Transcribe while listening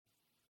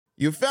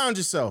You found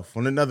yourself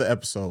on another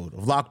episode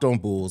of Locked On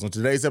Bulls. On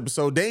today's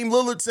episode, Dame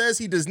Lillard says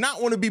he does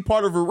not want to be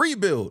part of a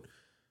rebuild.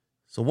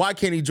 So why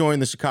can't he join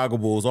the Chicago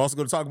Bulls? Also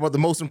going to talk about the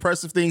most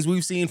impressive things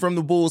we've seen from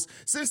the Bulls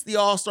since the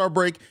All-Star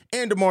break,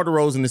 and DeMar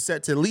DeRozan is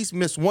set to at least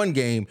miss one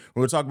game.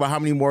 We're going to talk about how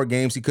many more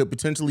games he could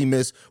potentially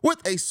miss with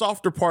a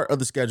softer part of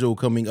the schedule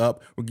coming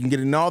up. We can get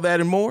into all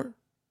that and more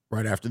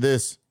right after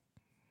this.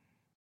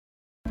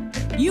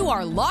 You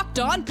are Locked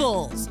On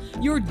Bulls,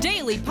 your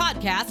daily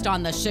podcast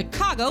on the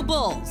Chicago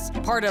Bulls,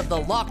 part of the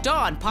Locked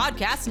On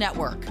Podcast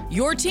Network,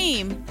 your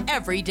team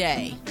every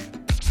day.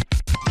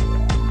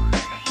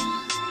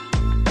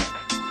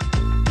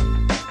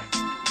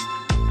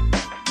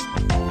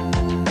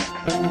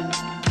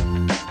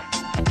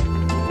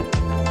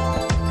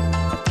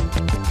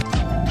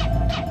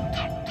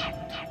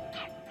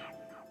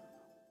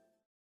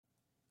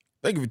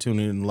 Thank you for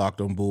tuning in to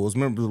Locked On Bulls,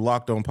 member of the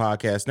Locked On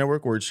Podcast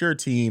Network, where it's your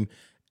team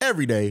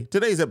every day.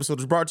 Today's episode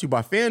is brought to you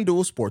by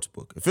FanDuel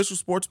Sportsbook, official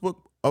sportsbook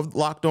of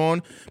Locked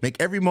On. Make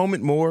every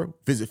moment more.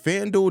 Visit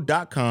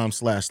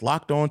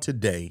FanDuel.com/LockedOn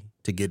today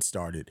to get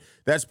started.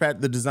 That's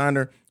Pat, the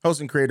designer, host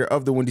and creator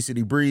of the Windy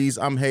City Breeze.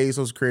 I'm Hayes,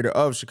 host and creator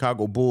of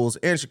Chicago Bulls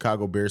and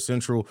Chicago Bears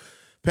Central.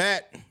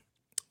 Pat,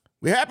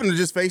 we happen to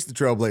just face the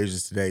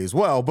Trailblazers today as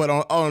well, but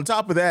on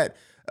top of that,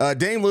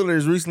 Dame Lillard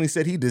has recently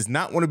said he does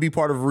not want to be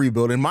part of a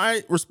rebuild. And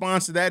my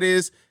response to that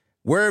is,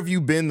 where have you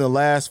been the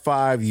last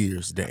 5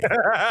 years, Dame?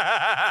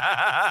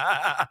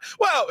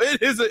 Well,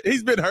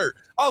 he's been hurt.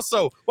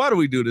 Also, why do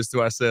we do this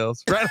to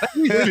ourselves? Right?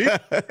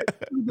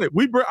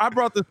 I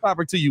brought this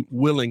topic to you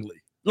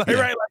willingly.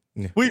 Right?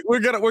 We're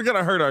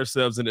gonna hurt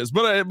ourselves in this.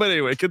 But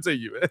anyway,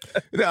 continue.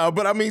 No,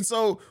 but I mean,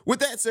 so with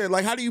that said,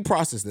 how do you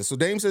process this? So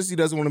Dame says he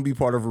doesn't want to be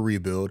part of a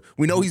rebuild.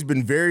 We know he's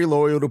been very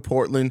loyal to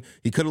Portland.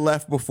 He could have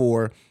left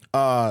before.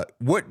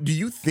 What do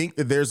you think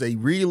that there's a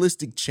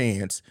realistic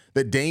chance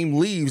that Dame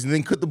leaves, and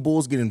then could the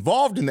Bulls get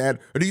involved in that?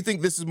 Or do you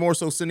think this is more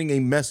so sending a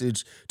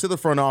message to the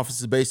front office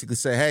to basically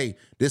say, hey,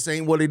 this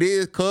ain't what it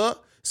is,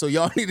 so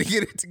y'all need to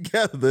get it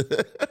together?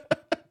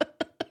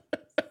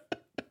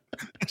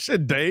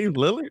 Shit, Dave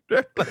Lillard?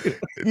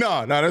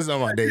 No, that's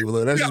not my Dave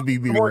Lillard. That's just me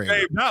being random.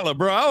 Dave Dollar,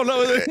 bro. I don't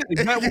know.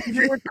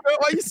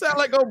 Why you sound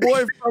like a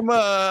boy from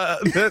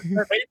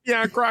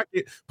Atheon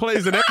Crockett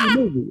plays in every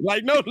movie?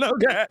 No,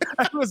 guy.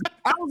 I was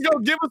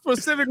gonna give a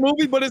specific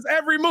movie, but it's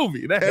every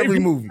movie. Every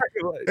movie.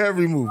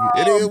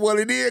 It is what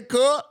it is,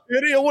 cut.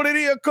 It is what it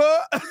is,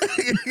 cut.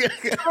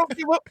 Don't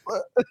give up.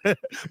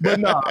 But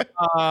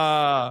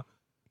no.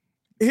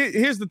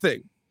 Here's the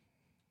thing.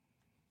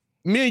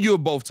 Me and you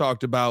have both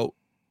talked about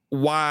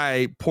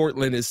why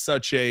Portland is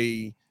such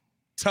a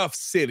tough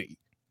city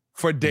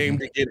for Dame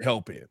to get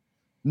help in.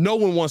 No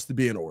one wants to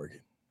be in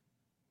Oregon,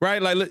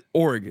 right?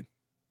 Oregon.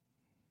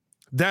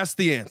 That's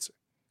the answer.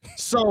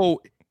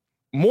 So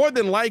more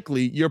than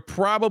likely, you're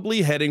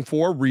probably heading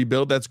for a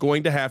rebuild that's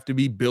going to have to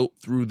be built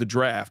through the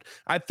draft.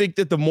 I think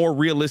that the more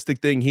realistic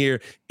thing here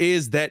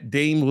is that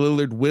Dame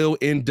Lillard will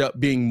end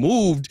up being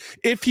moved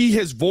if he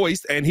has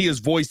voiced, and he has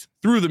voiced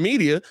through the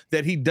media,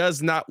 that he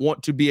does not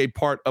want to be a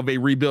part of a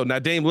rebuild. Now,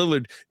 Dame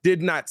Lillard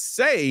did not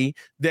say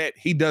that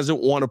he doesn't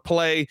want to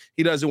play.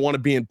 He doesn't want to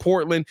be in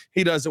Portland.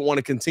 He doesn't want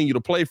to continue to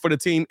play for the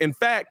team. In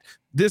fact,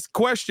 this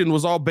question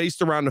was all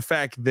based around the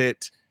fact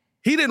that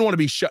he didn't want to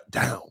be shut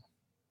down.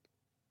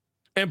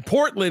 And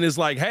Portland is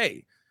like,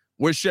 hey,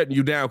 we're shutting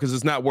you down because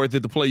it's not worth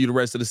it to play you the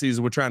rest of the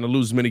season. We're trying to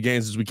lose as many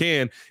games as we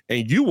can,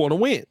 and you want to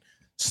win.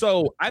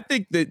 So I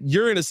think that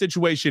you're in a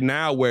situation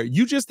now where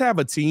you just have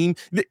a team.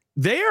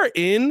 They are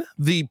in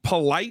the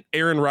polite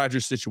Aaron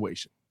Rodgers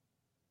situation.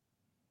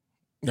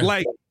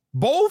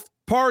 Both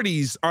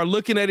parties are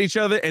looking at each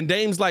other, and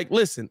Dame's like,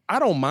 listen, I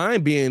don't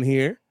mind being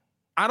here.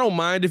 I don't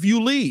mind if you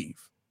leave.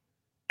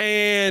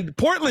 And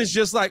Portland's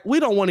just like, we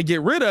don't want to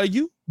get rid of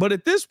you. But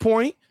at this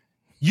point,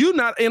 you're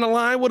not in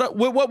line with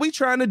what we're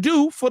trying to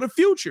do for the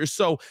future.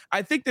 So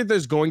I think that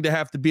there's going to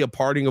have to be a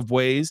parting of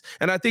ways.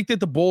 And I think that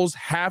the Bulls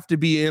have to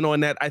be in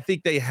on that. I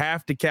think they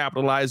have to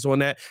capitalize on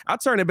that. I'll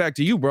turn it back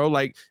to you, bro.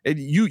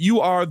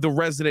 You are the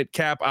resident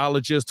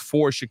capologist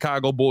for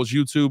Chicago Bulls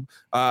YouTube.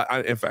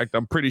 In fact,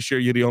 I'm pretty sure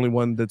you're the only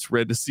one that's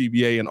read the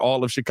CBA and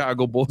all of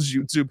Chicago Bulls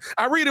YouTube.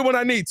 I read it when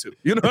I need to.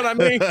 You know what I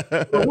mean?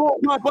 The Bulls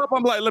pop up,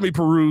 I'm like, let me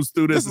peruse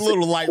through this. It's a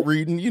little light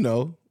reading,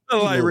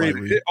 Light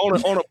reading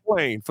on a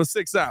plane for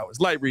 6 hours.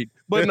 Light reading.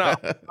 But no,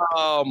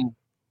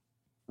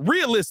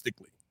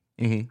 realistically,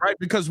 right?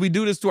 Because we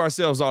do this to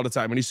ourselves all the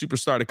time. Any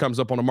superstar that comes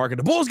up on the market,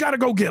 the Bulls got to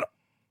go get him.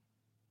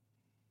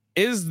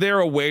 Is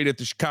there a way that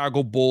the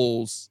Chicago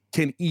Bulls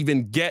can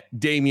even get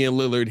Damian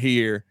Lillard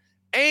here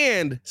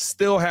and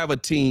still have a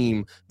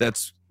team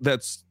that's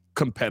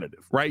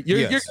competitive, right?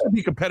 You're going to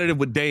be competitive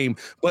with Dame,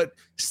 but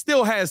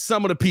still has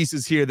some of the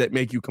pieces here that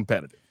make you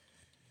competitive.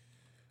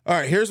 All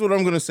right, here's what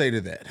I'm going to say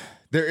to that.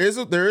 There is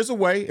a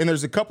way, and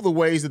there's a couple of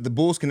ways that the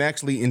Bulls can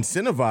actually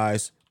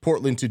incentivize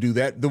Portland to do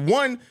that. The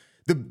one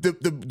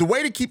the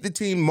way to keep the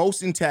team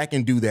most intact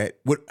and do that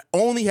would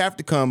only have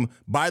to come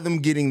by them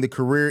getting the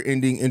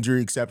career-ending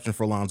injury exception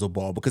for Lonzo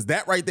Ball, because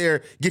that right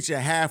there gets you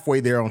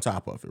halfway there on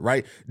top of it,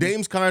 right?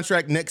 Dame's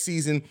contract next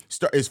season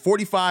is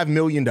 $45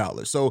 million.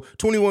 So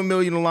 $21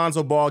 million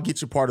Lonzo Ball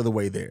gets you part of the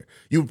way there.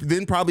 You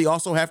then probably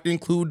also have to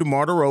include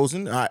DeMar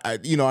DeRozan.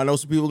 I know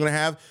some people are going to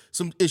have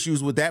some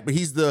issues with that, but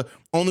he's the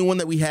only one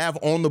that we have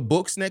on the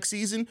books next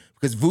season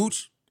because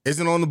Vooch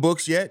isn't on the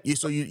books yet,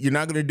 so you're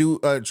not going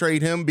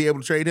to be able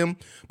to trade him.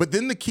 But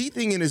then the key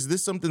thing is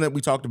this something that we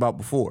talked about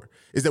before,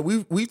 is that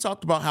we've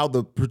talked about how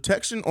the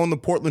protection on the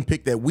Portland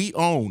pick that we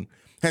own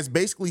has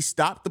basically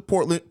stopped the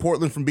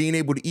Portland from being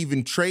able to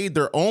even trade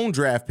their own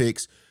draft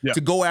picks to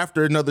go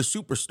after another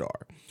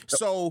superstar.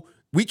 So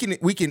we can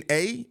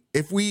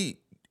if we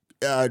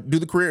do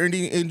the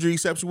career-ending injury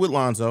exception with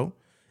Lonzo,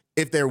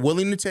 if they're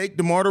willing to take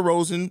DeMar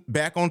DeRozan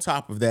back on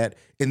top of that,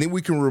 and then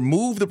we can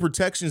remove the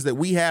protections that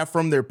we have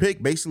from their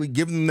pick, basically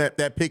give them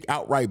that pick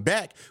outright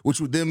back, which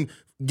would then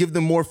give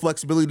them more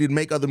flexibility to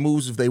make other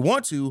moves if they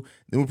want to,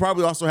 then we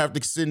probably also have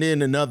to send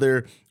in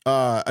another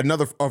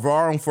of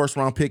our own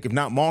first-round pick, if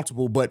not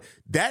multiple. But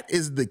that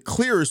is the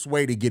clearest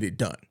way to get it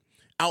done.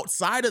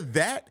 Outside of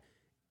that,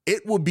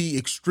 it will be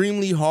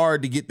extremely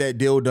hard to get that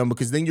deal done,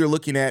 because then you're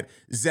looking at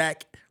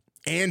Zach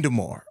and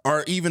DeMar,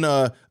 or even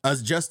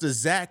just a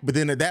Zach. But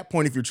then at that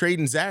point, if you're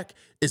trading Zach,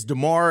 it's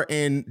DeMar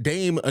and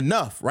Dame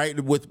enough, right?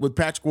 With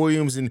Patrick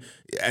Williams, and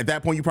at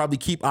that point, you probably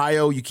keep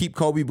Io, you keep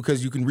Kobe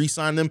because you can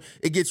re-sign them.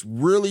 It gets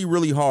really,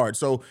 really hard.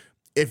 So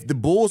if the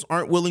Bulls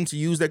aren't willing to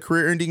use that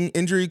career-ending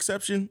injury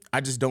exception,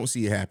 I just don't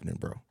see it happening,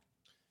 bro.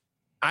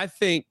 I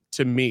think,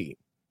 to me,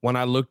 when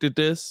I looked at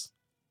this,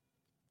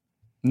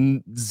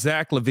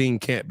 Zach LaVine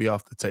can't be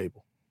off the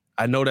table.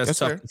 I know that's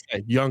tough to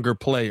say. Younger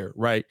player,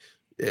 right?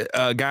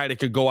 A guy that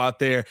could go out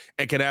there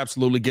and can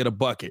absolutely get a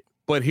bucket.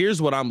 But here's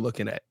what I'm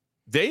looking at.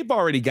 They've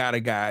already got a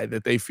guy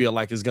that they feel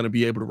like is going to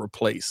be able to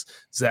replace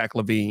Zach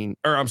LaVine,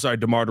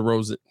 DeMar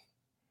DeRozan.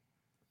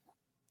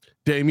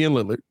 Damian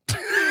Lillard.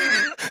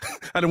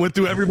 I done went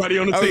through everybody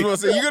on the team. I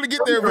was going to say, you're going to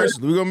get there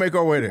eventually. We're going to make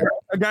our way there.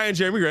 A guy in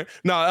Jeremy Grant.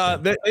 No,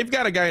 they've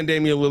got a guy in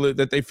Damian Lillard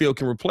that they feel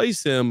can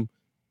replace him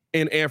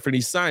in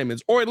Anthony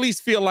Simons, or at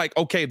least feel like,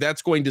 okay,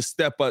 that's going to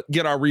step up,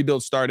 get our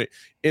rebuild started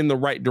in the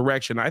right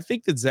direction. I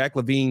think that Zach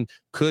LaVine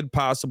could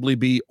possibly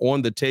be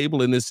on the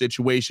table in this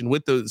situation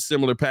with the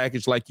similar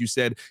package, like you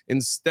said,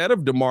 instead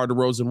of DeMar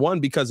DeRozan, one,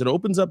 because it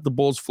opens up the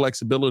Bulls'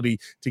 flexibility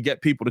to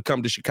get people to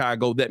come to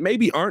Chicago that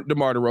maybe aren't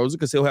DeMar DeRozan,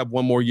 because he'll have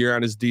one more year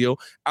on his deal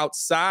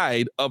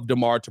outside of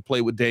DeMar to play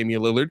with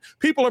Damian Lillard.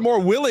 People are more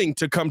willing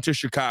to come to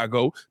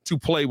Chicago to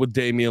play with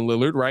Damian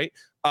Lillard, right?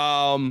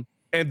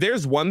 And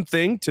there's one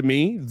thing to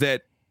me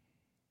that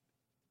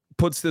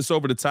puts this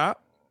over the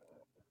top.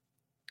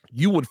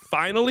 You would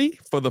finally,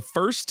 for the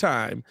first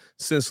time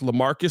since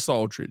LaMarcus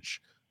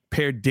Aldridge,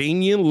 pair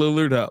Damian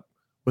Lillard up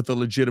with a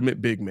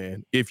legitimate big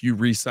man if you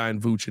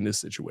re-sign Vooch in this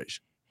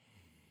situation.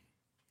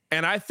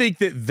 And I think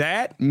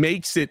that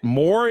makes it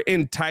more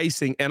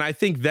enticing. And I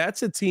think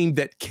that's a team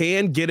that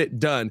can get it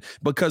done,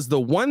 because the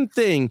one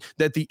thing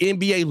that the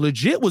NBA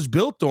legit was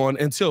built on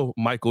until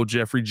Michael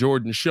Jeffrey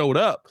Jordan showed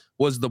up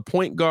was the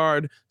point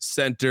guard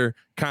center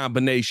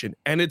combination.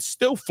 And it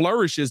still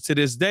flourishes to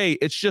this day.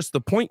 It's just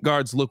the point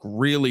guards look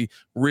really,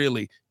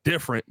 really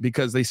different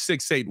because they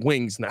 6'8"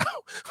 wings now.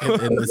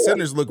 and the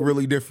centers look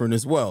really different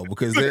as well,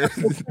 because they're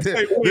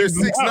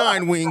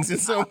 6'9" wings in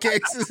some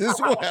cases as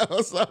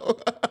well. So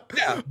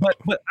yeah, but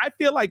I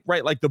feel like,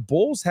 right, like the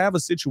Bulls have a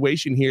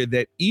situation here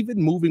that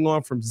even moving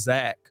on from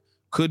Zach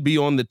could be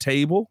on the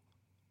table.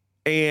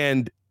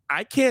 And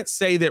I can't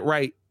say that,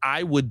 right,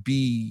 I would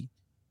be,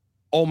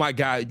 oh my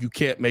God, you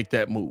can't make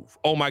that move.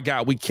 Oh my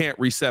God, we can't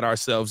reset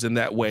ourselves in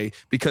that way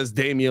because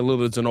Damian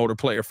Lillard's an older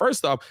player.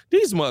 First off,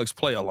 these mugs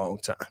play a long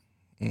time.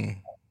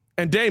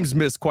 And Dame's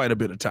missed quite a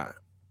bit of time.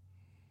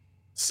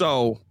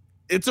 So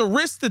it's a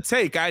risk to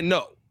take, I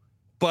know,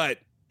 but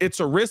it's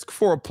a risk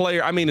for a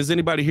player. I mean, is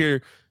anybody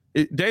here?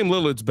 Dame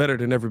Lillard's better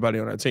than everybody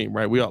on our team,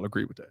 right? We all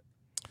agree with that.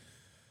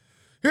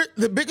 Here,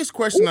 the biggest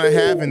question I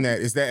have in that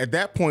is that at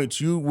that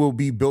point, you will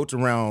be built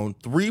around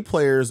 3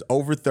 players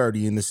over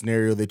 30 in the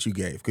scenario that you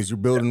gave, because you're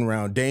building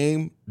around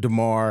Dame,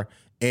 DeMar,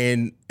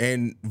 and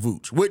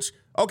Vooch, which,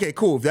 okay,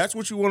 cool. If that's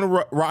what you want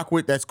to rock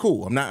with, that's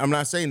cool. I'm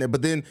not saying that.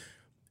 But then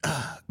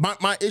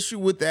my issue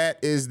with that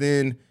is,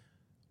 then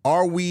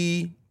are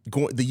we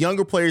going, the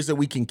younger players that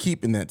we can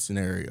keep in that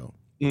scenario?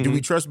 Mm-hmm. Do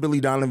we trust Billy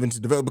Donovan to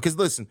develop? Because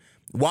listen,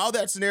 while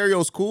that scenario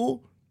is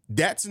cool,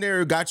 that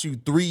scenario got you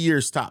 3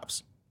 years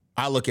tops.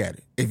 I look at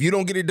it. If you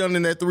don't get it done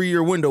in that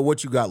 3-year window,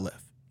 what you got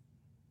left?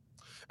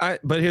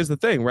 But here's the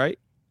thing, right?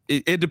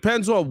 It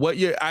depends on what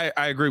I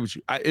agree with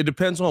you. It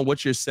depends on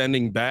what you're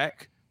sending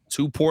back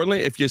to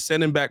Portland. If you're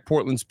sending back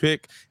Portland's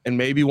pick and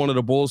maybe one of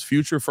the Bulls'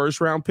 future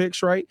first-round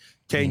picks, right?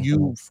 Can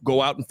you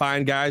go out and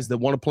find guys that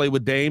want to play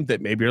with Dame that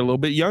maybe are a little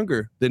bit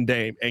younger than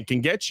Dame and can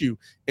get you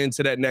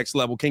into that next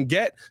level, can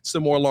get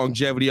some more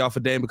longevity off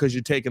of Dame because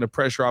you're taking the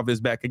pressure off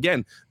his back?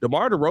 Again,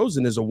 DeMar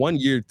DeRozan is a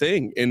 1-year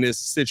thing in this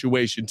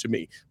situation to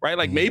me, right?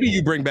 Like maybe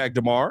you bring back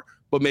DeMar,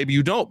 but maybe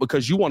you don't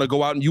because you want to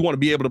go out and you want to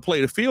be able to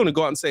play the field and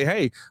go out and say,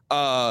 hey,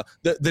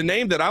 the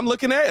name that I'm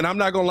looking at, and I'm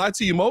not going to lie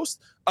to you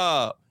most,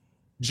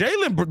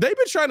 they've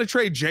been trying to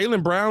trade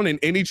Jaylen Brown in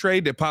any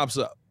trade that pops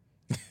up.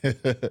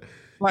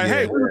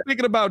 Hey, we were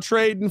thinking about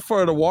trading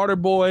for the water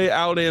boy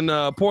out in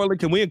Portland.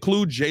 Can we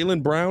include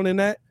Jaylen Brown in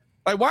that?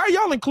 Like, why are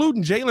y'all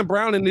including Jaylen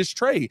Brown in this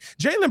trade?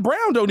 Jaylen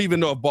Brown don't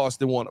even know if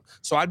Boston want him.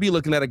 So I'd be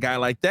looking at a guy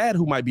like that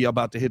who might be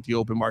about to hit the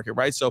open market,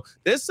 right? So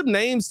there's some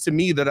names to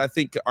me that I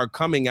think are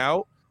coming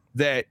out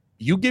that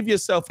you give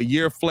yourself a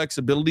year of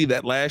flexibility.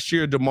 That last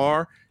year,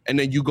 DeMar, and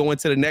then you go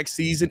into the next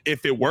season.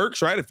 If it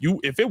works, right?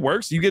 If it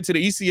works, you get to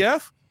the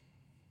ECF.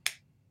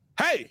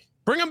 Hey,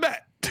 bring him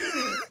back.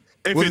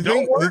 If it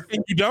don't work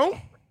and you don't,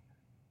 all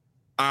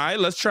right,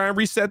 let's try and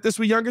reset this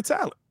with younger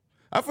talent.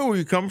 I feel where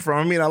you come from.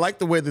 I mean, I like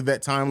the way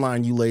that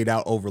timeline you laid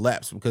out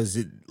overlaps because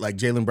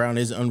Jaylen Brown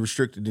is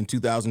unrestricted in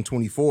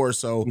 2024,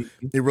 so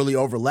it really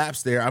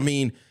overlaps there. I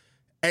mean,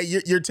 hey,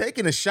 you're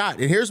taking a shot,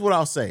 and here's what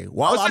I'll say: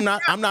 while I'm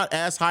not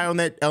as high on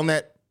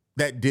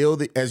that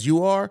deal as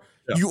you are,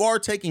 you are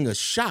taking a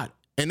shot,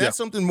 and that's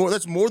something more.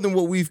 That's more than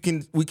what we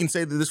can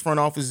say that this front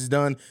office has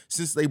done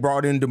since they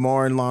brought in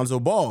DeMar and Lonzo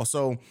Ball.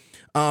 So,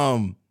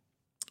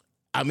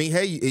 I mean,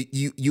 hey,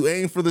 you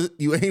aim for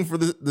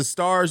the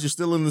stars. You're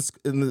still in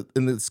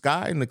the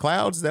sky, in the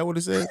clouds. Is that what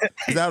it says?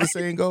 Is that how the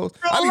saying goes?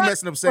 I be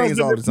messing up sayings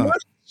all the time.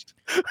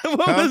 What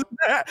was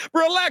that?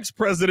 Relax,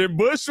 President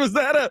Bush. Was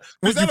that a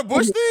Bush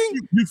thing?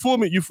 You fooled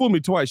me. You fooled me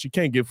twice. You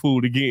can't get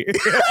fooled again.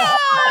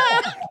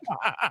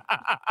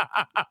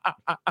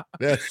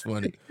 That's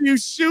funny. You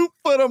shoot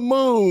for the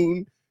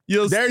moon.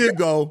 There you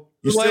go.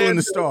 You're still in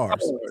the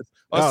stars.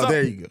 Oh,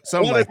 there you go.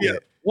 Something like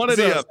that. One of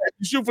the other.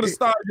 You shoot for the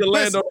stars, you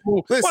land on the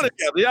moon. One of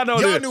the other.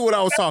 Y'all knew what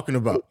I was talking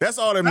about. That's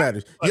all that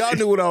matters. Y'all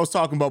knew what I was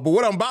talking about. But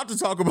what I'm about to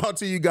talk about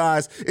to you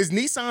guys is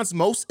Nissan's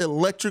most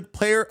electric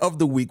player of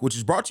the week, which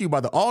is brought to you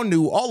by the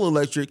all-new,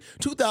 all-electric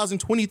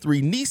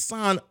 2023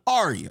 Nissan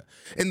Ariya.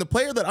 And the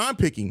player that I'm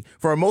picking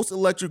for our most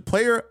electric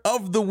player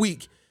of the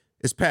week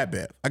is Pat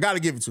Bev. I got to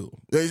give it to him.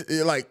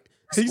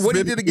 What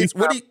he did against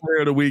player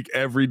of the week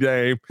every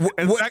day.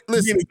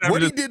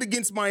 What he did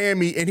against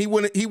Miami, and he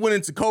went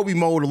into Kobe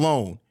mode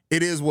alone.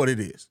 It is what it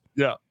is.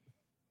 Yeah.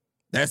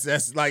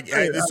 That's like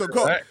so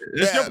cool.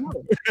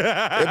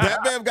 Pat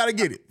Bev got to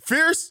get it.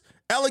 Fierce,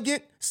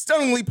 elegant,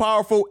 stunningly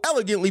powerful,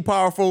 elegantly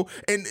powerful.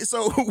 And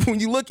so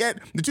when you look at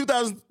the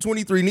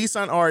 2023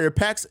 Nissan Ariya,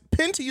 packs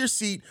pin to your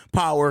seat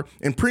power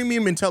and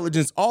premium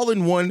intelligence all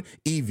in one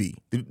EV.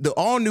 The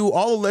all new,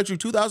 all electric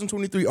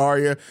 2023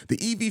 Ariya,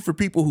 the EV for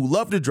people who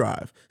love to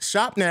drive.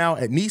 Shop now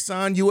at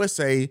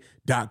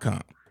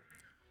nissanusa.com.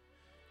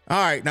 All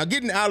right, now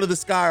getting out of the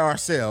sky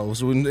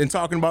ourselves and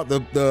talking about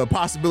the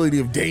possibility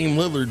of Dame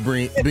Lillard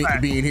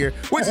being here,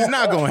 which is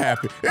not going to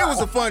happen. It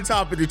was a fun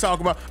topic to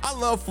talk about. I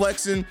love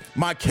flexing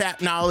my cap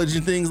knowledge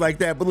and things like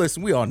that, but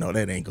listen, we all know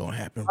that ain't going to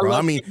happen, bro.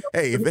 I mean,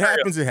 hey, if it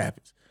happens, it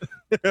happens.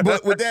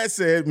 But with that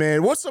said,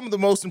 man, what's some of the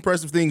most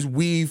impressive things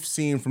we've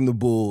seen from the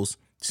Bulls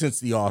since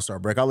the All-Star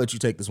break? I'll let you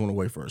take this one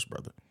away first,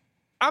 brother.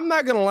 I'm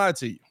not going to lie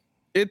to you.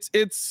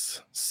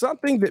 It's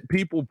something that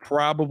people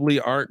probably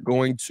aren't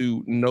going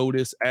to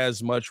notice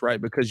as much, right?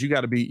 Because you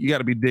got to be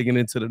digging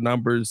into the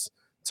numbers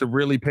to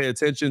really pay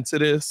attention to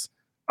this.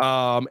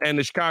 And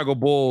the Chicago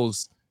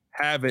Bulls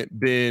haven't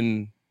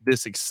been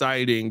this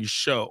exciting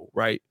show,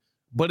 right?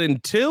 But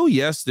until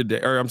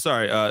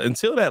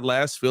until that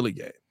last Philly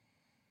game,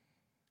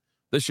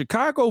 the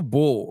Chicago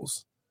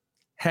Bulls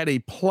had a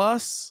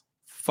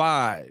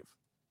 +5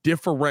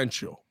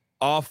 differential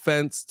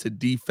offense to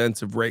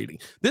defensive rating.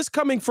 This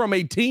coming from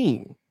a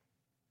team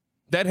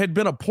that had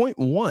been a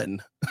 0.1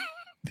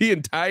 the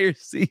entire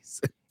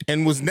season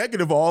and was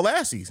negative all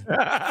last season.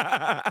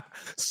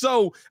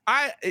 So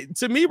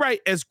to me, right,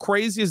 as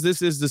crazy as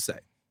this is to say,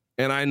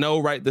 and I know,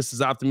 right, this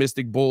is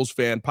optimistic Bulls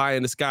fan, pie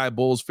in the sky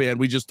Bulls fan.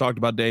 We just talked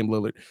about Dame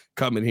Lillard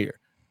coming here,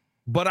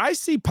 but I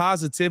see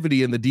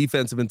positivity in the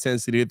defensive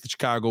intensity that the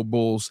Chicago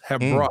Bulls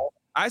have brought.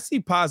 I see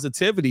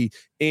positivity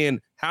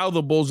in how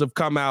the Bulls have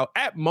come out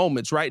at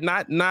moments, right?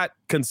 Not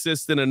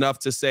consistent enough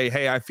to say,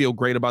 hey, I feel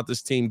great about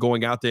this team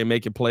going out there and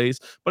making plays,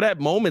 but at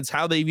moments,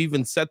 how they've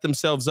even set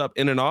themselves up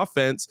in an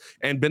offense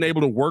and been able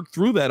to work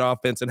through that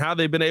offense and how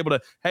they've been able to,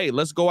 hey,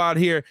 let's go out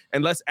here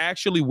and let's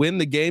actually win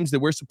the games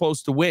that we're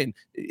supposed to win.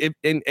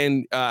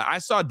 I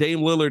saw Dame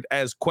Lillard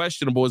as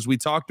questionable as we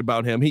talked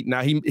about him. He's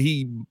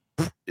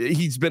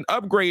been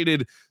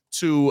upgraded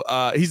to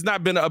he's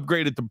not been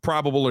upgraded to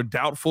probable or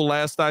doubtful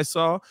last I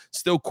saw.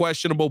 Still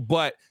questionable,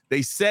 but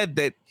they said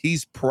that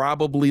he's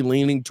probably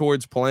leaning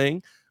towards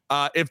playing.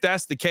 If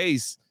that's the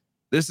case,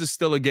 this is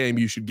still a game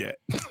you should get.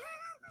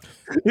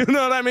 You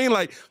know what I mean?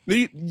 Like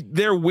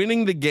they're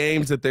winning the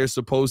games that they're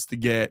supposed to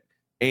get.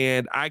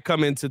 And I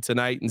come into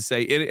tonight and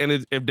say,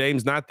 and if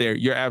Dame's not there,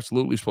 you're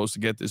absolutely supposed to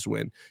get this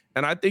win.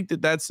 And I think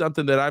that that's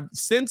something that I've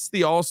since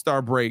the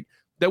All-Star break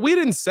that we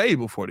didn't say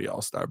before the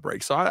All-Star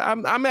break. So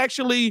I'm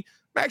actually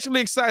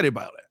excited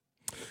about it.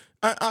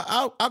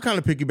 I'll kind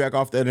of piggyback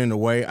off that in a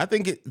way. I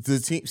think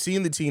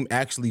seeing the team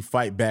actually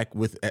fight back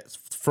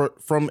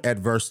from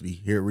adversity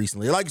here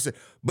recently, like I said,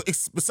 but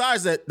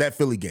besides that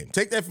Philly game,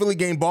 take that Philly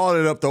game, ball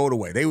it up, throw it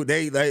away. They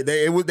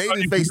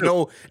didn't face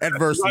no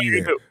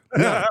adversity there.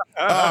 No.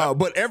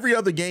 But every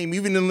other game,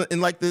 even in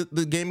like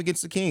the game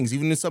against the Kings,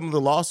 even in some of the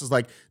losses,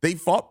 like they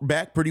fought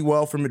back pretty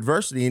well from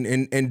adversity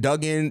and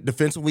dug in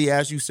defensively,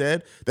 as you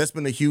said. That's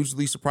been a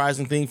hugely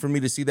surprising thing for me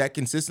to see that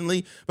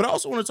consistently. But I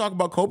also want to talk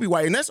about Coby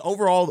White, and that's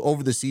overall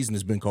over the season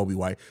has been Coby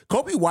White.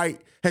 Coby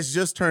White has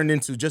just turned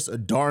into just a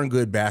darn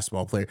good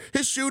basketball player.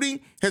 His shooting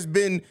has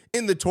been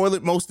in the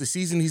toilet most of the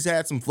season. He's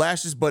had some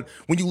flashes, but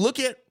when you look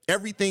at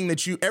everything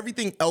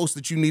else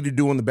that you need to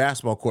do on the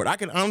basketball court, I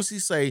can honestly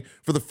say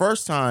for the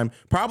first time,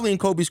 probably in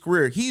Kobe's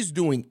career, he's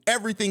doing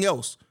everything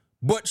else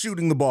but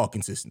shooting the ball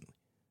consistently.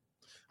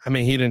 I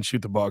mean, he didn't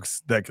shoot the ball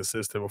that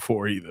consistent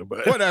before either.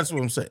 But well, that's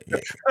what I'm saying. Yeah.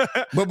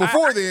 But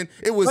before then,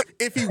 it was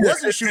if he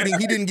wasn't shooting,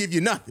 he didn't give you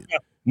nothing.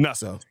 No.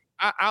 So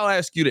I'll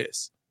ask you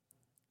this,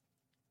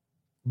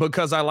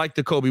 because I like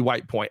the Coby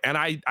White point, and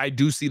I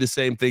do see the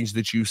same things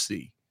that you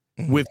see.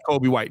 With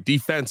Coby White,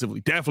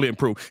 defensively, definitely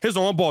improved. His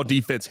on-ball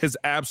defense has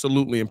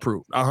absolutely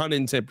improved,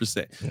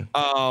 110%.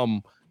 Yeah.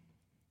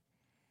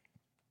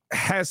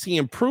 Has he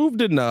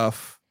improved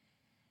enough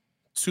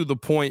to the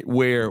point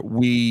where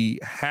we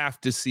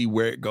have to see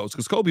where it goes?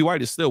 Because Coby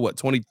White is still,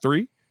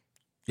 23?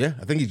 Yeah,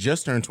 I think he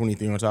just turned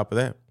 23 on top of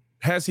that.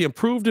 Has he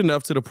improved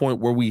enough to the point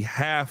where we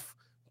have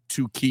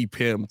to keep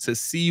him to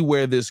see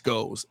where this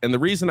goes? And the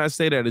reason I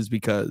say that is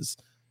because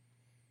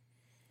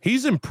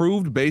he's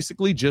improved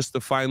basically just to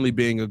finally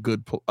being a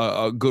good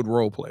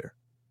role player.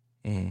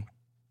 Mm.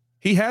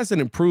 He hasn't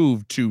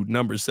improved to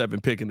number 7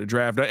 pick in the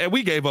draft. And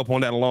we gave up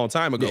on that a long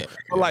time ago. Yeah.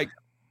 But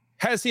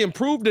has he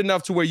improved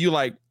enough to where you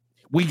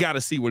we got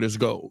to see where this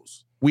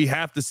goes? We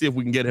have to see if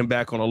we can get him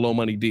back on a low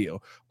money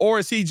deal. Or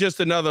is he just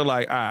another all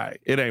right,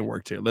 it ain't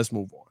worked here. Let's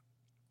move on.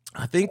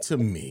 I think to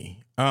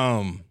me,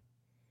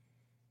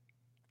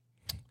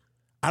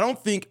 I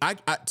don't think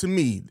to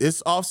me,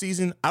 this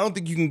offseason, I don't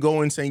think you can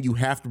go in saying you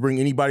have to bring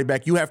anybody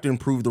back. You have to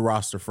improve the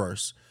roster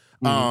first.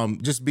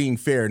 Just being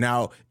fair.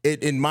 Now,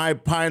 in my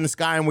pie in the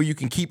sky and where you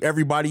can keep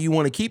everybody you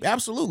want to keep,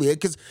 absolutely.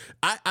 Because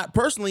I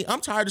personally, I'm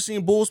tired of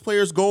seeing Bulls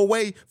players go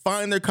away,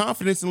 find their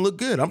confidence, and look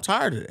good. I'm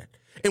tired of that.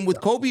 And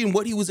with Coby and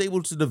what he was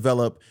able to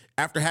develop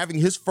after having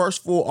his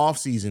first full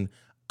offseason,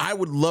 I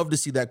would love to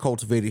see that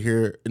cultivated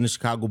here in the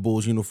Chicago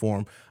Bulls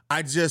uniform.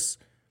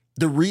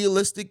 The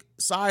realistic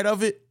side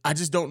of it, I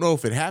just don't know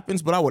if it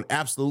happens, but I would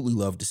absolutely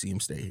love to see him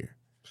stay here.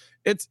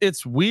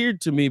 It's weird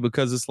to me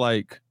because it's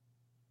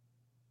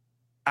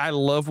I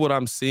love what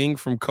I'm seeing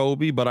from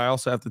Coby, but I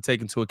also have to take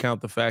into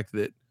account the fact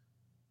that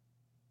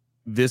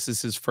this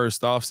is his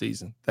first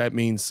offseason. That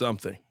means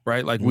something,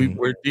 right?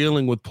 We're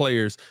dealing with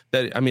players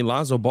that,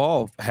 Lonzo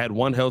Ball had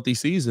one healthy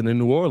season in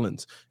New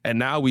Orleans, and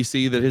now we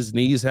see that his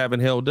knees haven't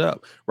held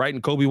up, right?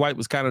 And Coby White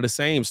was kind of the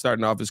same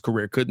starting off his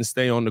career, couldn't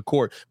stay on the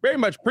court. Pretty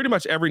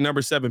much every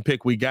number 7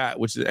 pick we got,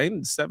 which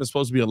ain't 7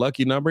 supposed to be a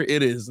lucky number?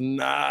 It is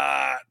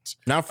not.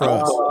 Not for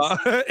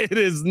us. It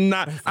is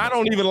not. I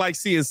don't even like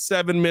seeing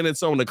 7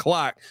 minutes on the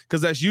clock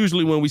because that's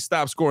usually when we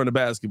stop scoring the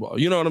basketball.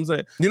 You know what I'm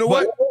saying? You know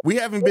what? We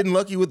haven't been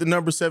lucky with the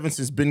number 7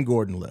 since Ben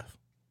Gordon left.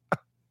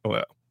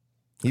 Well,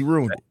 he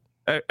ruined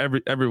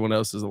it. Everyone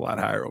else is a lot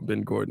higher on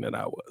Ben Gordon than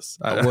I was.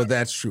 Well,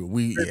 that's true.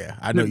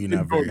 I know you're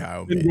not very high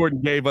on Ben. Ben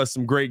Gordon gave us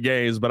some great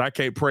games, but I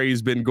can't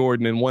praise Ben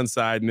Gordon in one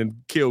side and then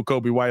kill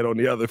Coby White on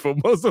the other for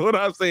most of what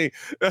I've seen.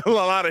 A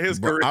lot of his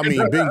career.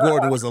 Ben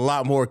Gordon was a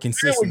lot more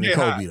consistent than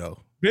Coby, though.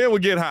 Ben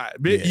would get hot.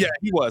 Yeah,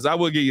 he was. I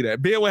will give you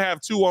that. Ben would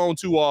have 2 on,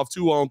 2 off,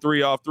 2 on,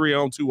 3 off, 3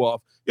 on, 2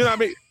 off. You know what I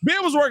mean?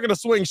 Ben was working a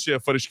swing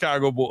shift for the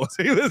Chicago Bulls.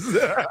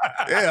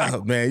 Yeah,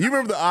 man. You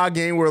remember the odd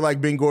game where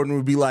Ben Gordon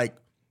would be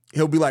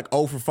he'll be 0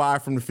 for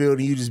 5 from the field,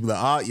 and you just be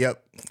like,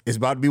 yep, it's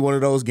about to be one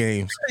of those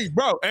games. Hey,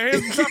 bro, and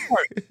here's the tough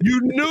part. You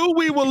knew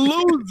we were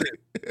losing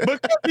because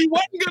he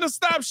wasn't going to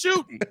stop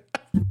shooting.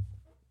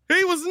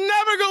 He was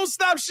never going to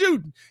stop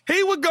shooting.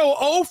 He would go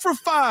 0 for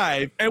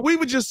 5, and we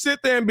would just sit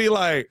there and be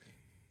like,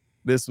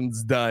 this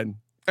one's done.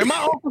 And my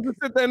uncle would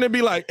sit there and they'd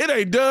be like, it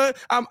ain't done.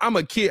 I'm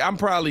a kid. I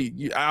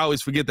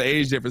always forget the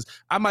age difference.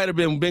 I might have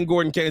been, Ben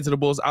Gordon came to the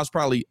Bulls, I was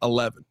probably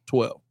 11,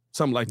 12.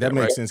 Something like that. That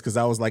makes sense because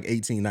I was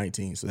 18,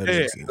 19. So that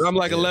makes sense. I'm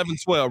 11,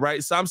 12,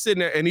 right? So I'm sitting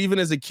there, and even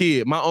as a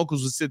kid, my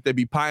uncles would sit there,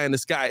 be pie in the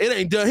sky. It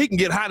ain't done. He can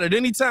get hot at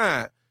any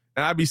time.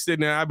 And I'd be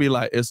sitting there, I'd be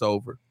like, it's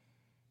over.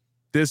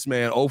 This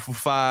man, 0 for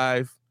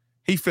 5.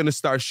 He finna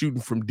start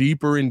shooting from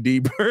deeper and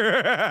deeper.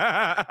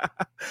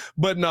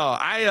 But no,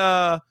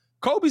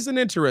 Coby's an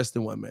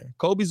interesting one, man.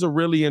 Coby's a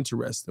really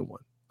interesting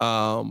one.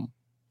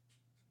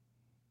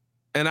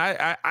 And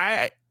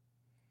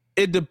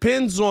it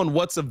depends on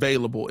what's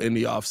available in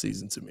the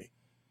offseason to me.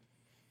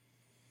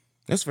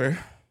 That's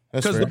fair.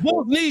 Because the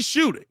Bulls need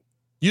shooting.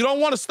 You don't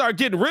want to start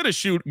getting rid of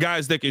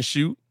guys that can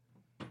shoot.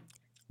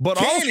 But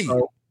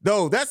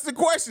No, that's the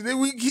question.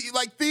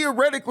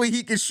 Theoretically,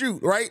 he can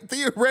shoot, right?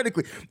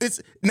 Theoretically,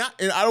 it's not.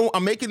 And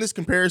I'm making this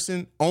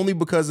comparison only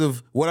because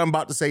of what I'm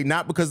about to say,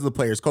 not because of the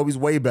players. Kobe's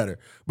way better,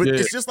 but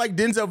it's just like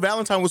Denzel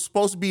Valentine was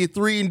supposed to be a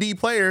 3-and-D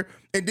player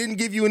and didn't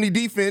give you any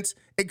defense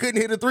and couldn't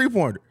hit a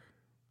 3-pointer.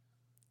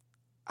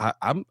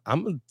 I'm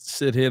gonna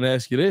sit here and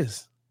ask you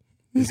this: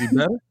 is he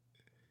better?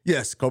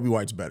 Yes, Kobe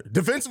White's better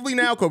defensively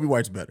now. Kobe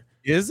White's better.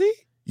 Is he?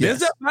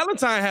 Yes. Denzel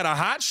Valentine had a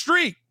hot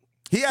streak.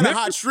 He had a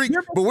hot streak,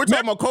 but we're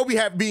talking about Kobe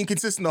being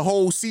consistent the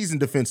whole season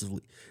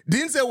defensively.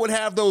 Denzel would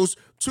have those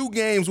 2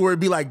 games where it'd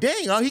be like,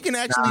 dang, he can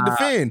actually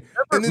defend.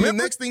 And then the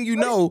next thing you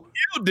know.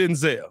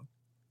 Denzel.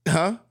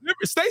 Huh?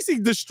 Remember, Stacey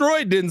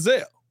destroyed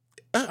Denzel.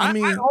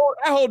 I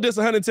hold this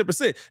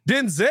 110%.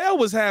 Denzel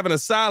was having a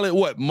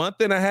solid,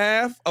 month and a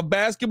half of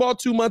basketball,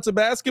 2 months of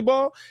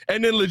basketball,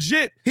 and then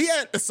legit. He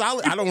had a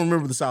solid, I don't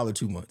remember the solid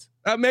 2 months.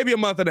 Maybe a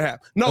month and a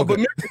half. No, okay.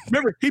 But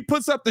remember, he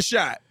puts up the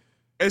shot.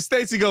 And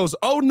Stacey goes,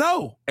 oh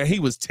no. And he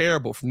was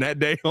terrible from that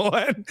day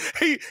on.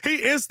 He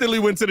instantly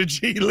went to the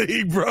G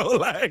League, bro.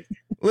 Like,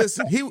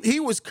 listen, he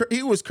was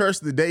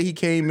cursed the day he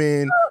came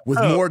in with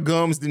more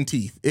gums than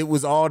teeth. It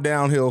was all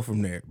downhill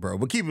from there, bro.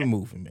 But keep it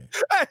moving, man.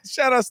 Hey,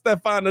 shout out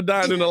Stefan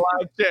Nadine in the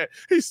live chat.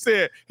 He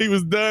said he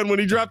was done when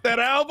he dropped that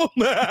album.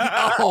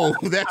 Oh,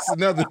 that's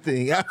another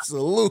thing.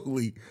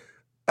 Absolutely.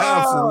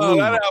 Oh,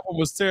 that album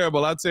was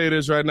terrible. I'll tell you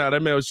this right now.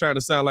 That man was trying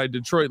to sound like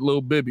Detroit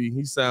Lil Bibby.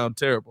 He sound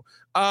terrible.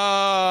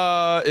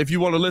 If you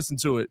want to listen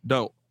to it,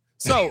 don't.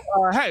 So,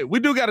 hey, we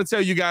do got to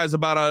tell you guys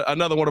about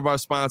another one of our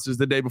sponsors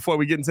today before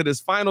we get into this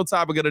final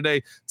topic of the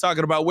day,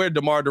 talking about where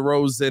DeMar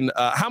DeRozan,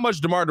 how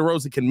much DeMar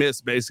DeRozan can miss,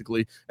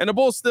 basically. And the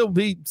Bulls still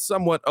be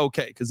somewhat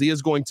okay because he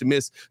is going to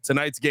miss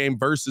tonight's game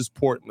versus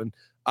Portland.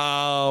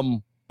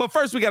 But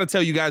first, we got to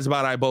tell you guys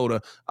about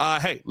Ibotta.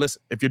 Hey,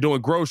 listen, if you're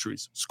doing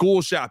groceries,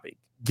 school shopping,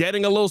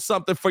 getting a little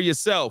something for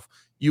yourself,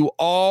 you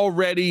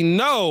already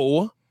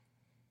know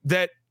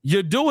that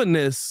you're doing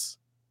this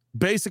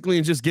basically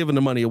and just giving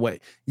the money away.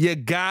 You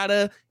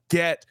gotta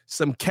get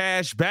some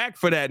cash back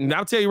for that. And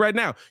I'll tell you right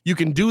now, you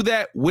can do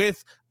that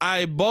with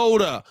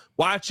Ibotta.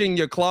 Watching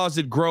your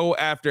closet grow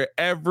after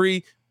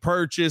every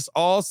purchase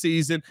all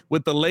season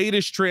with the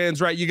latest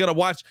trends, right? You're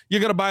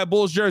gonna buy a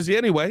Bulls jersey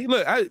anyway.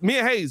 Look, me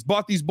and Hayes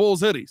bought these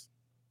Bulls hoodies.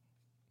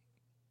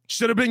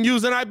 Should have been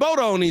using Ibotta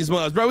on these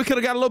mugs, bro. We could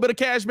have got a little bit of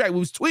cash back. We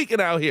was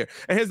tweaking out here.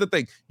 And here's the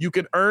thing. You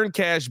can earn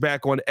cash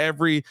back on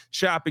every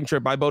shopping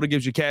trip. Ibotta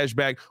gives you cash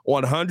back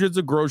on hundreds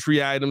of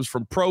grocery items,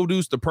 from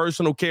produce to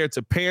personal care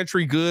to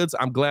pantry goods.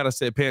 I'm glad I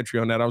said pantry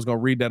on that. I was going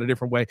to read that a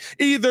different way.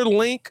 Either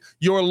link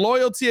your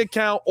loyalty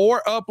account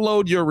or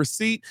upload your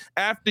receipt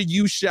after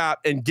you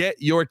shop and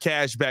get your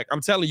cash back. I'm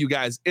telling you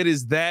guys, it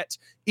is that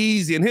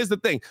easy. And here's the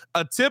thing.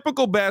 A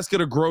typical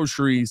basket of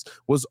groceries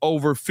was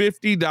over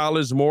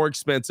 $50 more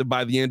expensive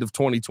by the end of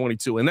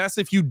 2022. And that's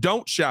if you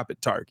don't shop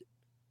at Target.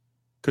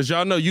 Because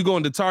y'all know you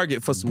going to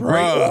Target for some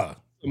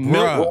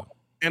milk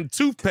and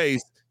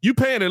toothpaste, you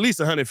paying at least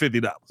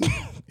 $150.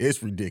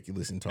 It's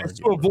ridiculous in Target. It's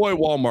to avoid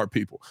Walmart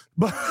people.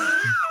 But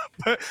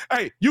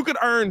hey, you could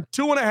earn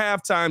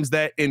 2.5 times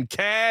that in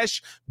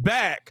cash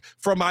back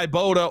from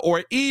Ibotta,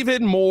 or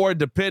even more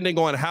depending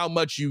on how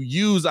much you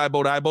use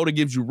Ibotta. Ibotta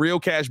gives you real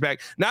cash back,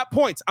 not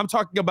points. I'm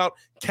talking about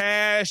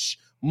cash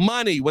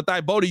money. With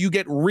Ibotta, you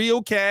get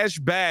real cash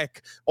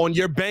back on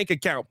your bank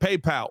account,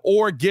 PayPal,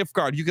 or gift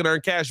card. You can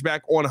earn cash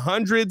back on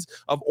hundreds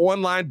of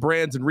online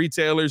brands and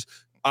retailers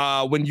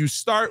when you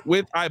start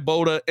with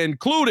Ibotta,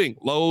 including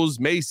Lowe's,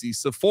 Macy's,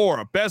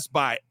 Sephora, Best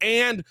Buy,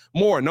 and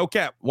more. No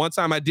cap. One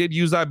time I did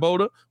use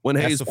Ibotta when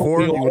Hayes.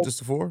 Sephora? You went to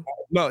Sephora?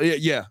 No,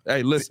 yeah.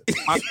 Hey, listen.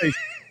 I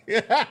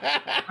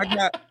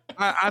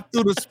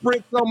threw the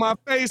spritz on my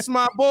face,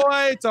 my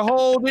boy, to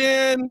hold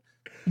in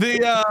the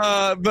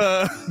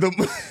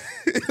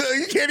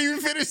You can't even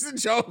finish the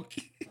joke.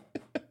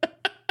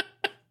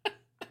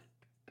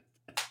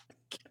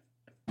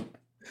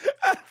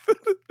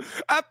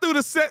 I threw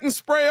the setting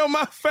spray on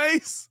my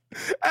face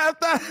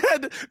after I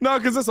had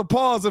because it's a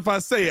pause if I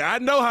say it. I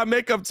know how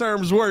makeup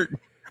terms work,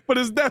 but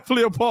it's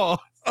definitely a pause.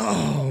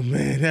 Oh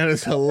man, that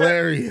is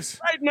hilarious.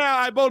 Right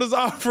now, Ibotta's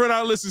offering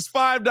our listeners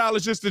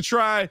 $5 just to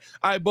try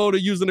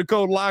Ibotta using the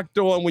code Locked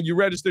On. When you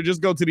register,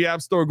 just go to the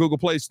App Store, Google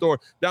Play Store,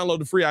 download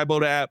the free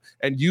Ibotta app,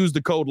 and use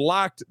the code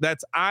Locked.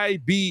 That's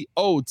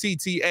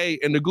IBOTTA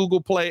in the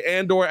Google Play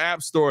and or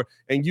App Store,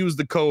 and use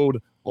the code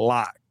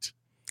Locked.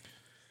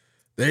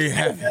 There you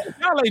have it.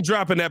 Y'all ain't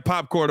dropping that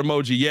popcorn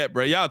emoji yet,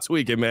 bro. Y'all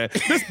tweaking, man.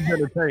 This is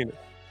entertaining.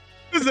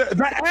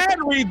 The ad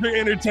reads are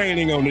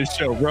entertaining on this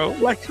show, bro.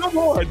 Like, come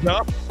on,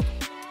 dog.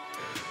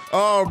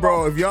 Oh,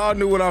 bro, if y'all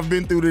knew what I've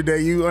been through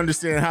today, you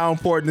understand how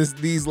important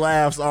these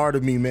laughs are to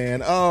me,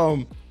 man.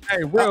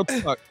 Hey, real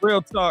talk.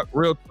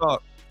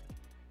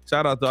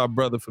 Shout out to our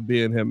brother for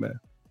being here, man.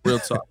 Real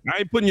talk. I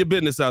ain't putting your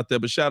business out there,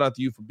 but shout out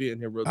to you for being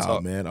here. Real talk. Oh,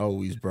 man,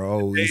 always,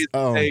 bro. Always.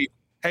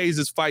 Hayes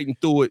is fighting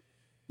through it.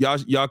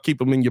 Y'all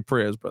keep him in your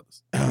prayers,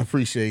 brothers. I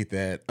appreciate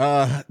that.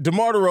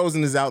 DeMar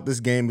DeRozan is out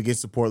this game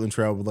against the Portland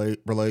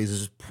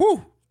Trailblazers.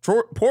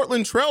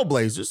 Portland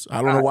Trailblazers.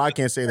 I don't know why I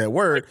can't say that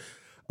word.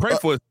 Pray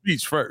for a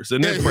speech first,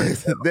 and then pray.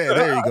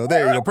 there you go.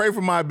 There you go. Pray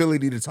for my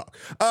ability to talk.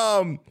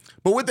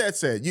 But with that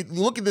said, you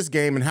look at this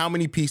game and how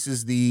many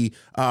pieces the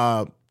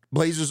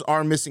Blazers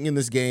are missing in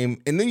this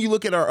game, and then you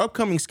look at our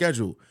upcoming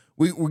schedule.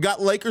 We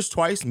got Lakers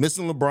twice,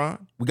 missing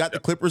LeBron. We got the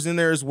Clippers in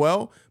there as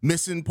well,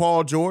 missing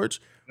Paul George.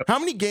 How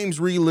many games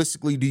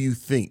realistically do you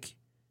think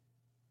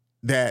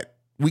that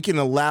we can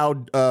allow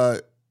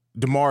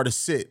DeMar to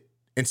sit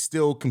and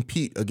still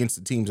compete against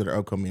the teams that are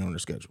upcoming on their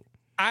schedule?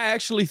 I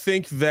actually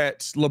think that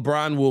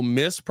LeBron will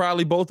miss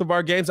probably both of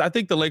our games. I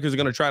think the Lakers are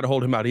going to try to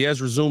hold him out. He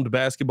has resumed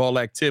basketball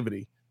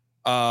activity.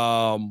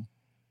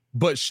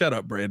 But shut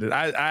up, Brandon.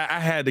 I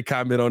had to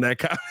comment on that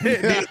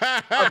comment.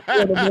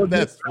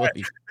 That's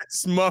funny.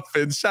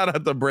 Smuffin. Shout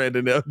out to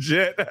Brandon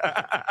Eljet.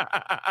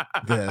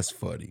 That's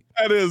funny.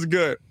 That is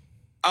good.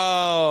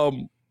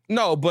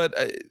 No, but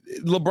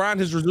LeBron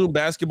has resumed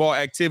basketball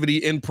activity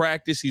in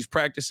practice. He's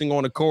practicing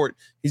on the court.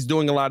 He's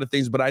doing a lot of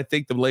things, but I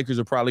think the Lakers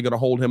are probably going to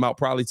hold him out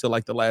probably till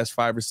like the last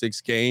 5 or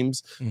 6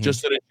 games,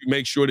 just so that you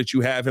make sure that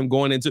you have him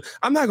going into.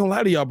 I'm not going to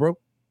lie to y'all, bro.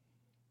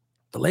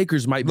 The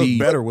Lakers might look be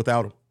better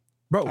without him.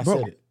 Bro. I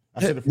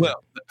said it.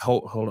 Well,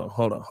 hold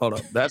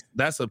on.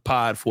 That's a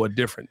pod for a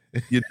different.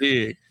 You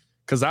dig?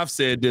 Because I've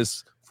said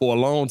this for a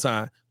long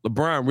time.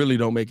 LeBron really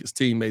don't make his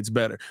teammates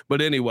better.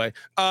 But anyway,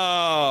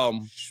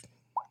 boom.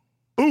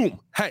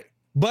 Hey,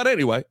 but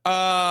anyway,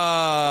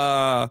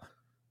 the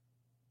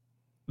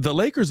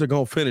Lakers are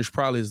gonna finish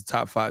probably as the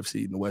top 5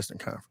 seed in the Western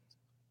Conference.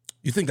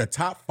 You think a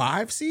top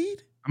 5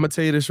 seed? I'm gonna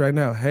tell you this right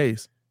now,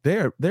 Hayes.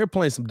 They're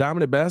playing some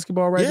dominant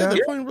basketball right now. Yeah,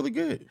 they're playing really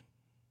good.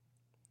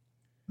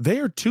 They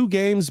are 2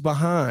 games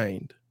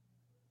behind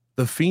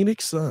the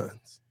Phoenix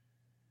Suns.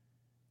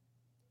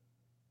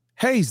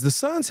 Hayes, the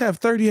Suns have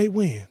 38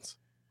 wins.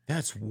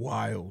 That's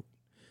wild.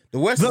 The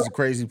West is a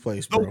crazy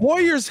place, bro. The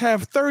Warriors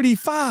have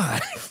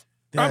 35.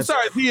 I'm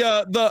sorry.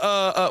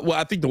 Well,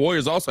 I think the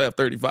Warriors also have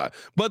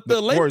 35, but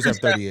the Warriors Lakers have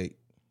 38.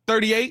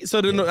 38. So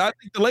I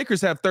think the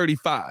Lakers have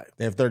 35.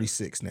 They have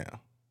 36 now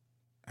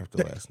after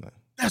last night.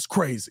 That's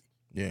crazy.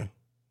 Yeah.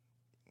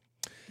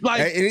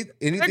 Like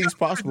anything's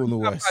possible in the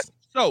West.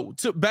 So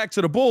back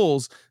to the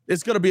Bulls,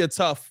 it's going to be a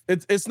tough.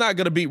 It's not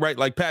going to be right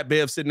like Pat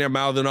Bev sitting there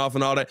mouthing off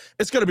and all that.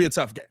 It's going to be a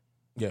tough game.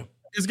 Yeah,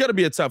 it's going to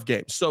be a tough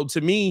game. So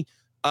to me,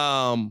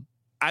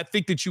 I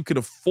think that you could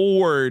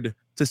afford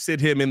to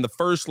sit him in the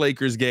first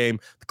Lakers game.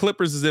 The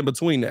Clippers is in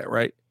between that,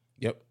 right?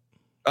 Yep.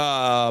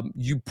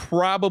 You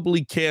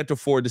probably can't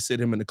afford to sit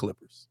him in the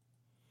Clippers.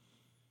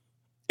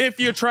 If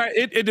you're trying,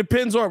 it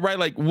depends on, right?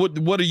 Like,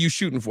 what are you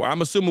shooting for?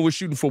 I'm assuming we're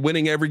shooting for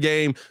winning every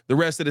game the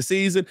rest of the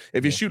season.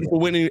 If you're shooting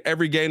for winning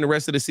every game the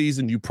rest of the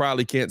season, you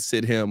probably can't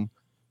sit him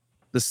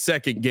the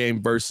second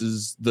game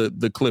versus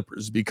the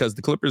Clippers, because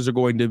the Clippers are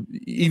going to,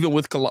 even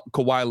with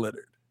Kawhi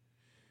Leonard.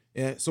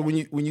 Yeah. So when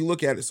you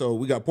look at it, so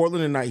we got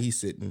Portland tonight. He's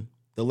sitting.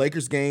 The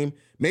Lakers game,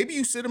 maybe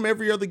you sit him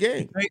every other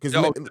game. Because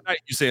tonight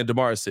you saying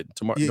DeMar is sitting.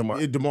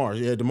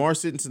 DeMar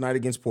sitting tonight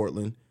against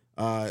Portland.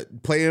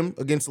 Play him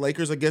against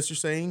Lakers, I guess you're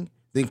saying.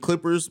 Then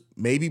Clippers,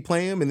 maybe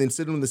play him, and then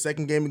sit him in the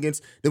second game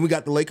against. Then we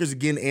got the Lakers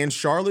again and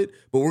Charlotte.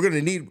 But we're going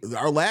to need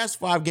our last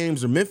 5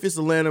 games are Memphis,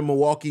 Atlanta,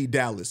 Milwaukee,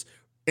 Dallas,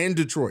 and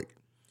Detroit.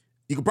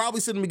 You could probably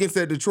sit him against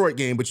that Detroit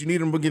game, but you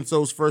need him against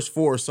those first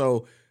 4.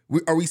 So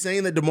are we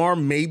saying that DeMar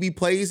maybe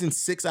plays in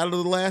 6 out of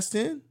the last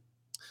 10?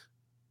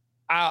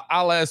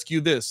 I'll ask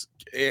you this.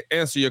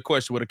 Answer your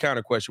question with a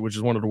counter question, which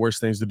is one of the worst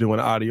things to do in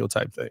audio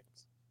type things.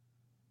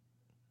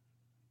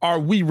 Are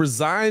we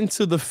resigned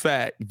to the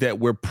fact that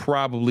we're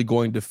probably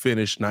going to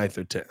finish 9th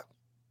or 10th?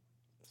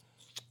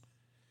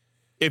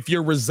 If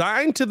you're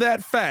resigned to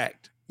that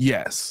fact,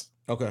 yes.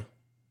 Okay.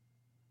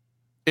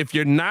 If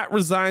you're not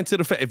resigned to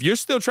the fact, if you're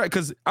still trying,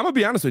 because I'm going to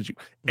be honest with you,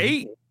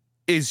 8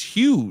 is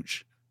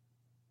huge.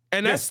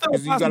 And that's still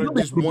you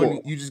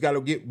just got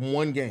to get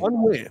one game.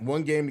 One win.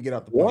 One game to get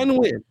out the play. One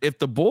win. If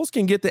the Bulls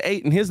can get to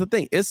 8, and here's the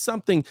thing, it's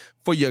something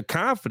for your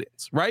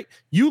confidence, right?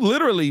 You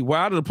literally were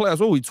out of the playoffs.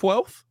 What were we,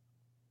 12th?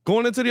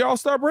 Going into the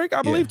All-Star break,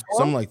 I believe. 12th?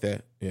 Something like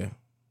that, yeah.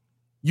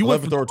 You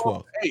 11th or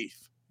 12th.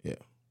 8th. Yeah.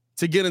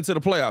 To get into the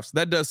playoffs.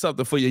 That does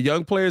something for your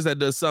young players. That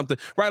does something,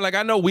 right? Like,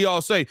 I know we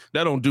all say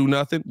that don't do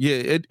nothing.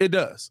 Yeah, it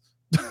does.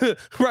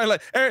 Right?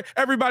 Like,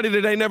 everybody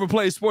that ain't never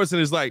played sports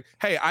and is like,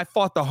 hey, I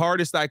fought the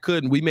hardest I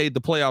could and we made the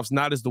playoffs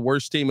not as the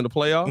worst team in the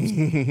playoffs.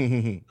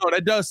 No,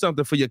 that does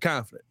something for your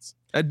confidence.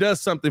 That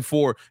does something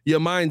for your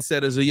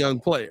mindset as a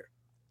young player.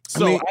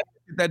 So I think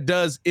that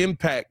does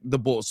impact the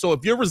Bulls. So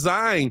if you're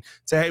resigned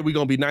to, hey, we're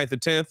going to be 9th or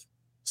 10th,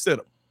 sit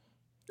them.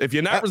 If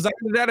you're not resigned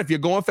to that, if you're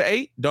going for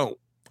 8, don't.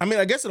 I mean,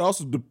 I guess it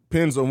also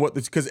depends on what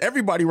because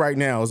everybody right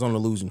now is on a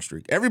losing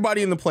streak.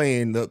 Everybody in the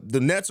play-in, the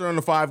Nets are on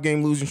a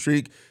 5-game losing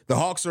streak. The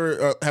Hawks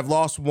have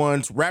lost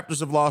 1. Raptors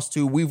have lost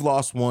 2. We've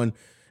lost 1.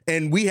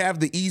 And we have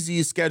the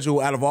easiest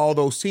schedule out of all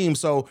those teams.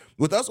 So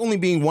with us only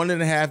being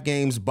 1.5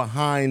 games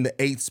behind the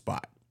 8th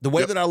spot, the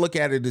way that I look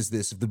at it is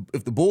this.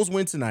 If the Bulls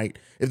win tonight,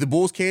 if the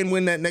Bulls can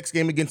win that next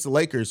game against the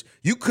Lakers,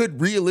 you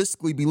could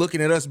realistically be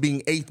looking at us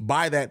being 8th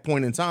by that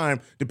point in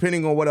time,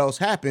 depending on what else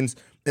happens.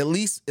 at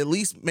least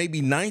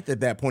maybe ninth at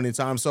that point in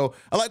time. So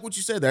I like what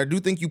you said there. I do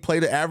think you play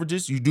the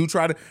averages. You do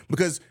try to,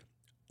 because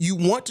you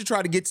want to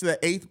try to get to the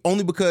 8th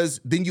only because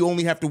then you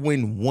only have to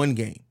win one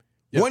game.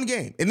 Yep. One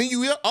game. And then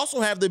you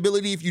also have the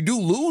ability, if you do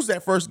lose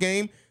that first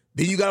game,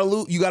 then you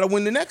gotta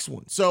win the next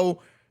one.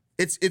 So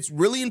it's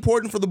really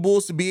important for the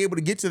Bulls to be able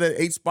to get to that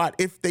 8th spot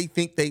if they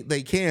think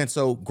they can.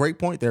 So great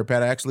point there,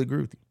 Pat. I actually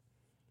agree with you.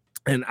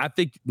 And I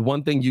think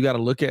one thing you got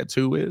to look at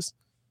too is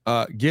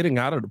getting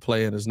out of the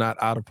play-in is not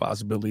out of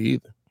possibility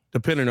either,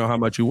 depending on how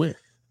much you win.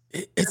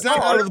 It's not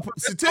hard.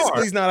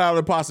 Statistically, it's not out of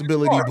the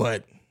possibility,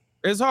 but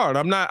it's hard.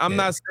 I'm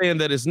not saying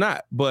that it's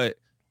not, but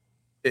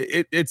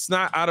it's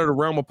not out of the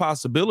realm of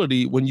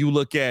possibility when you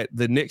look at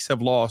the Knicks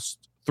have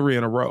lost 3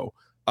 in a row.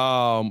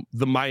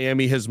 The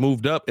Miami has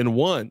moved up and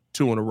won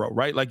 2 in a row,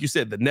 right? Like you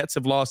said, the Nets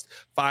have lost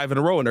 5 in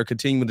a row and they're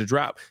continuing to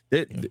drop.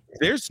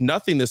 There's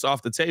nothing that's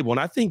off the table. And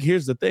I think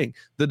here's the thing.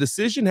 The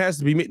decision has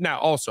to be made. Now,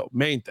 also,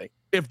 main thing,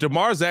 if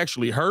DeMar's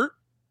actually hurt,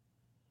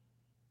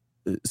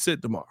 sit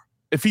DeMar.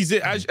 If he's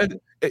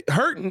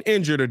hurt and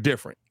injured are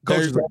different.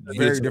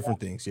 Very different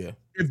things, yeah.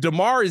 If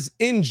DeMar is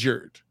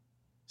injured,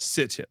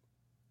 sit him.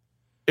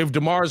 If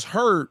DeMar's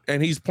hurt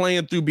and he's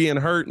playing through being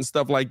hurt and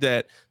stuff like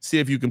that, see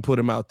if you can put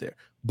him out there.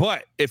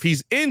 But if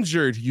he's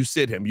injured, you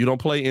sit him. You don't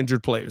play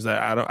injured players.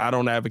 I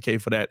don't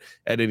advocate for that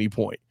at any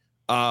point.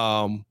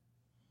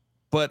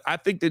 But I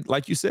think that,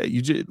 like you said,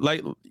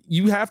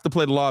 you have to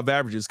play the law of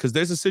averages, because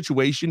there's a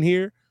situation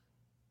here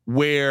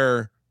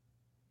where,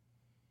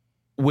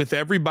 with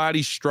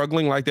everybody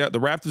struggling like that, the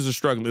Raptors are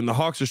struggling, the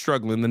Hawks are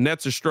struggling, the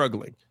Nets are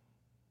struggling.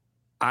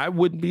 I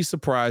wouldn't be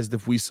surprised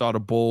if we saw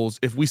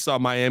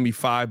Miami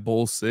 5,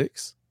 Bulls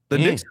 6. The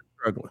Knicks are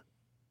struggling.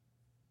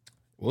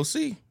 We'll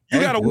see. You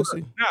got to win.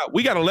 Now,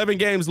 we got 11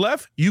 games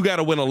left. You got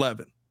to win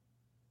 11.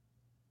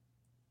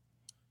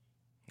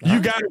 You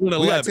got to win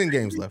 11. We got 10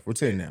 games left. We're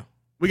 10 now.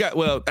 We got,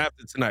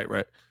 after tonight,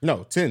 right?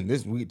 No, 10.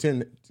 We get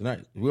 10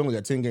 tonight. We only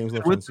got 10 games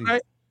left on the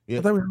season. Yeah.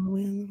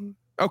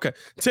 Okay.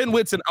 10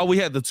 wins, and we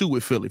had the 2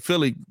 with Philly.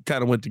 Philly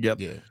kind of went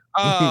together.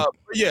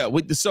 Yeah.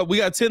 So we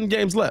got 10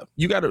 games left.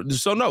 You got to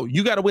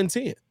win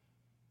 10.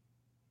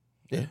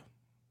 Yeah.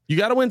 You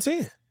got to win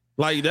 10.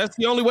 Like, that's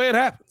the only way it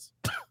happens.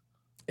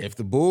 If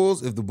the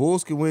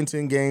Bulls can win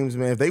 10 games,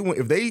 man, if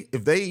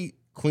they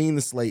clean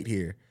the slate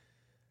here,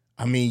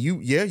 I mean,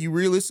 you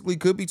realistically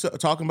could be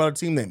talking about a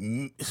team that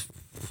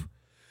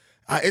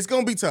it's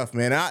gonna be tough,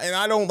 man. And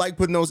I don't like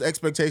putting those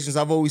expectations.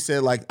 I've always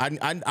said, like,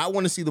 I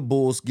want to see the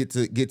Bulls get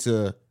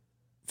to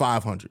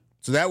 500.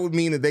 So that would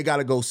mean that they got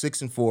to go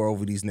 6-4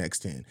 over these next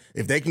 10.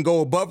 If they can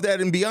go above that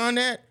and beyond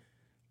that,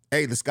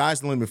 hey, the sky's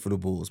the limit for the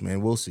Bulls,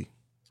 man. We'll see.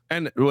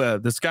 And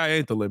the sky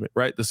ain't the limit,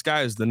 right? The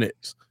sky is the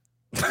Knicks.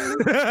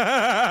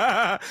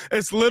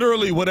 It's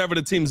literally whatever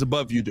the teams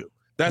above you do.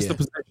 That's the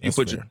position you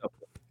put yourself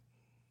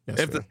in.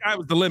 If the sky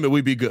was the limit,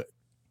 we'd be good.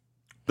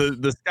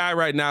 The sky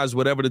right now is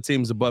whatever the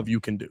teams above you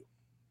can do.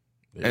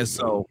 And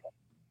so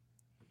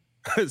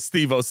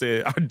Steve-O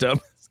said, our dumb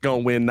is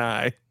going to win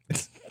 9.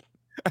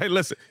 Hey,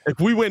 listen, if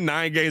we win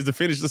 9 games to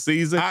finish the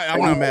season,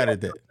 I'm not mad at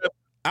that.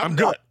 I'm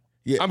good.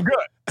 Yeah. I'm good.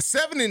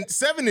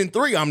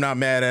 7-3, I'm not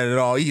mad at it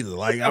all either.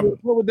 Like,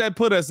 what would that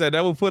put us at?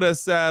 That would put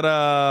us at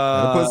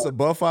that puts us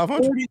above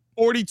 500.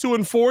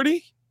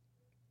 42-40.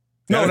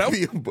 No, that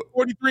would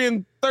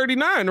be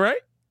 43-39, right?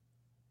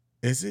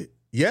 Is it?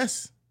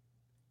 Yes.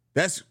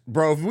 That's,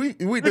 bro. If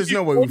we there's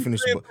no way we finish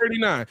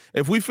 39.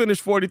 If we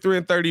finish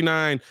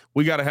 43-39,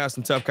 we got to have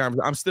some tough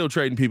conversations. I'm still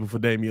trading people for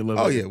Damian Lillard.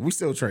 Oh yeah, we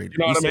still trading. You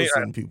know what I mean?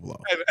 Sending people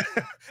off.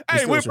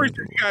 Hey, we appreciate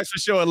you guys for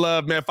showing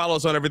love, man. Follow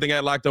us on everything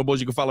at Locked On Bulls.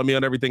 You can follow me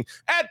on everything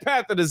at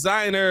Pat the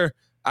Designer.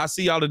 I'll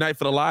see y'all tonight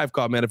for the live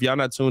call, man. If y'all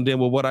not tuned in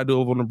with what I do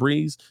over on the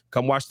breeze,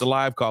 come watch the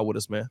live call with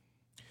us, man.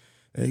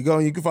 There you go.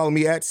 You can follow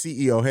me at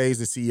CEO Hayes,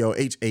 the CEO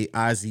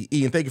Haize.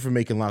 And thank you for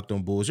making Locked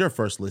On Bulls your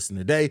first listen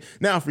today.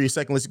 Now for your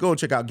second listen, go and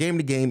check out Game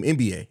to Game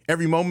NBA.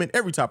 Every moment,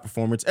 every top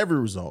performance, every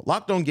result.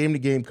 Locked On Game to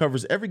Game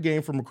covers every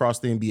game from across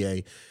the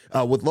NBA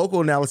with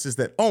local analysis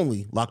that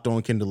only Locked On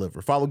can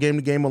deliver. Follow Game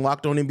to Game on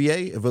Locked On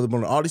NBA, available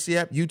on the Odyssey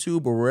app,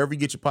 YouTube, or wherever you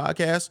get your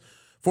podcasts.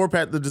 For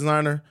Pat the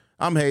Designer,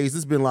 I'm Hayes. This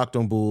has been Locked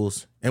On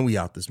Bulls, and we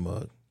out this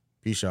mug.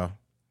 Peace, y'all.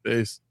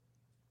 Peace.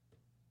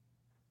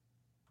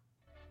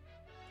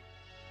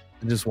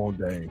 I just won't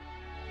dang.